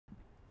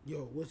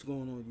Yo, what's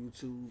going on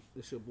YouTube?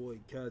 It's your boy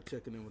Kai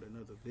checking in with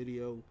another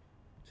video.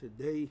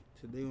 Today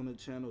on the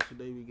channel,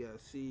 we got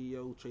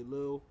CEO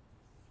Trayle.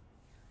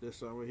 This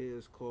song right here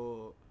is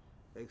called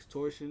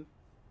xXxtortion.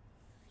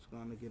 Just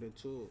gonna get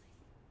into it.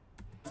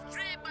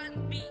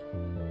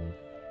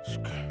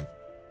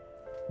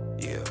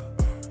 Yeah.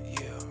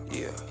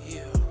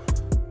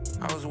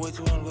 I was way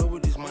too in love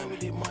with this money.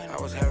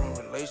 I was having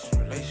relations.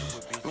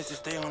 Mr.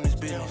 Stay on this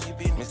business.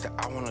 Mr.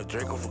 I want a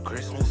Draco for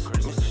Christmas.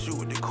 Mr. Shoot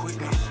with the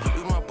quickness.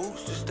 Use my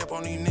boots to step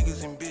on these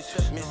niggas and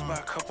bitches. Missed by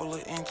a couple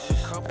of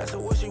inches. I said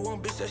what she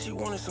want, bitch, said she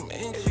wanted some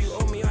inches. If you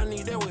owe me, I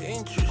need that with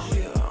interest.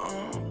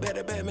 Yeah, back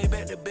to back, made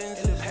back the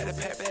Benzes. Had a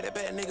pat, back to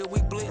back, nigga,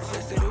 we blitz.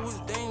 I said it was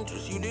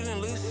dangerous, you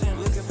didn't listen.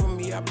 Looking for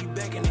me, I'll be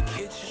back in the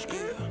kitchen.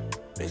 Yeah.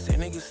 They say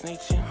niggas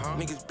snitching,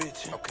 niggas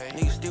bitching. Okay.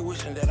 Niggas still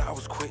wishing that I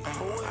was quitting.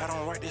 I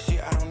don't write this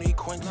shit, I don't need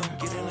Quentin.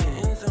 Get in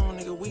the end zone,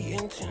 nigga, we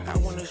inching. I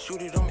wanna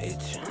shoot it, I'm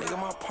itching. Nigga,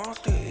 my palm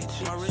still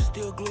itching. My wrist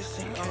still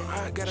glistening.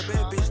 I got a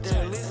bad bitch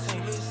that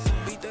listen.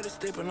 Beat that is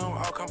stepping on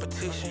all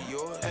competition.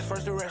 At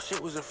first the rap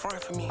shit was a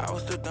front for me. I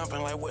was still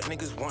dumping like what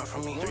niggas want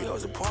from me. 3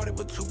 hours a party,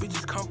 but 2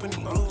 bitches company.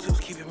 Blue tips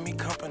keeping me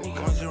company.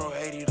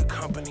 1080 the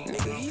company.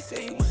 Nigga, he said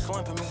he was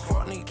slumping me.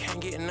 Fuck nigga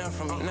can't get enough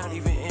from me. Not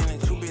even in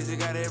it, too busy,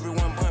 got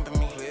everyone bumping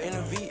me. In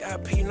a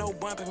VIP, no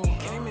bumping me.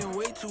 Came in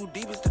way too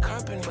deep, it's the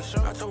company. For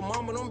sure. I told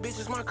mama, them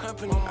bitches my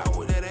company. Out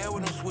with that air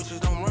with them switches,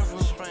 don't run from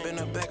me. Been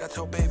the back, I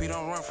told baby,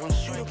 don't run from me.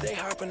 Shoot up, they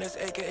hopping, that's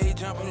AKA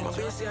jumping. My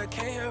bitch say I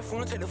can't have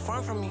fun, take the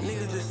front from me.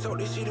 Niggas just soak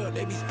this shit up,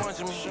 they be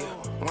sponging me.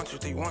 Yeah. 1, 2,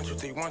 3, 1, 2,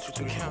 3, 1, 2,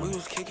 3. We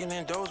was kicking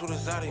in doors with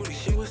exotic.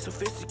 She was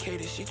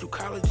sophisticated, she too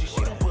college.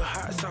 She don't put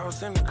hot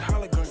sauce in the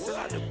collard greens. Still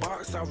out the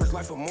box office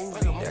like a movie.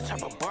 That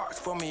type of box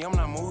for me, I'm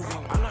not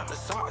moving. I knock the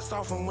socks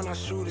off and when I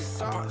shoot it.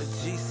 Pop the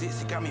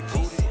G6, it got me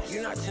booted.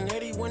 You not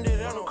 1080 when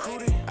that I don't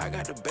crude it. I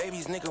got the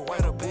babies, nigga,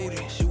 white a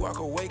booty. She walk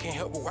away, can't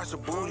help but watch the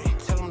booty.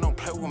 Tell them don't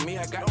play with me,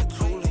 I got the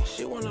tooling.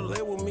 She wanna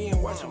lay with me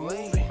and watch a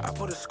movie. I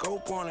put a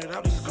scope on it,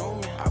 I'll be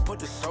zooming. I put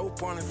the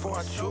soap on it before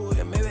I chew it.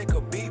 And maybe make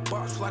a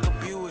beatbox like a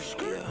Buick.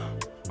 Yeah.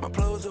 My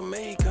clothes are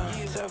Jamaican,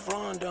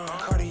 Teflon done.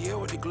 Cartier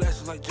with the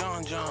glasses like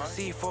John.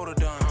 C photo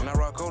done, and I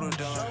rock Oda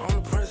done.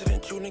 I'm the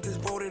president you niggas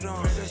voted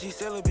on. Said she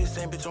celibate,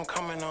 same bitch I'm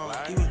coming on.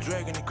 He was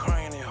dragging and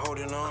crying and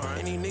holding on.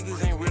 And these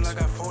niggas ain't real, I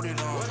got folded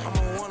on. I'm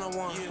a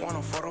one-on-one, want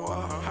a photo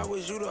op. How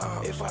was you the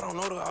op? If I don't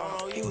know the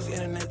op. He was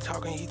internet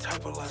talking, he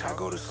type a lot. I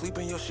go to sleep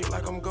in your shit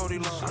like I'm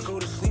Goldilocks. I go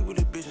to sleep with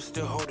the bitch and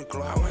still hold the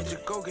Glock. I might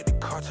just go get the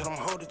car till I'm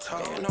hold the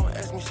top. And don't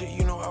ask me shit,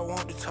 you know I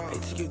want to talk. They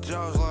take your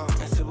jaws locked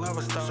and still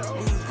lava stop.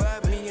 We was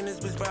vibing, me and this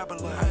bitch vibe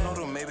a lot. I know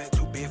them maybe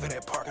too big for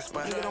that parking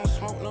spot. Nigga don't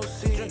smoke no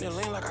cig, drink the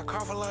lean like I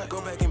cough a lot.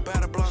 Go back and buy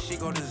the block, she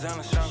go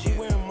designer shop. She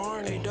wearing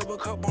Marnie, a double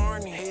cup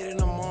Barney. Head in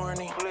the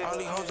morning, all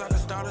these hoes I can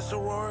start a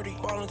sorority.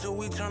 Ball until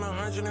we turn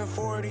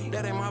 140.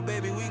 That ain't my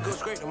baby, we go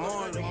straight to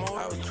morning.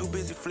 I was too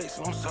busy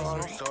flexing, I'm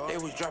sorry. They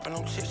was dropping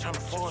them chicks trying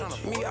to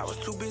forge. Me, I was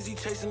too busy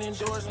chasing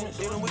endorsements,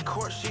 dealing with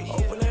court shit.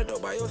 Open that door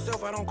by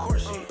yourself, I don't court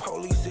shit.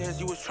 Police says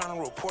you was trying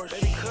to report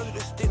shit. Baby, cuz of the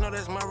stick, no,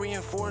 that's my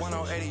reinforcement.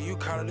 1080, you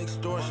call it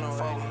extortion.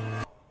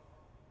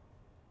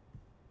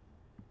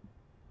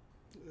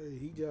 Hey,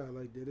 he just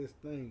like did his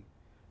thing.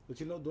 But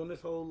you know, doing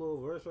this whole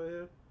little verse right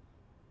here,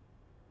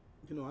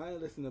 you know, I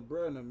ain't listened to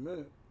Bruh in a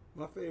minute.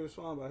 My favorite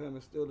song by him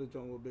is still the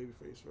joint with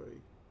Babyface Ray.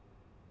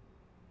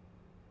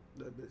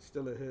 That bitch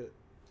still a hit.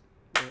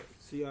 But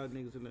see y'all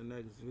niggas in the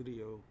next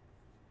video.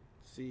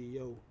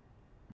 CEO.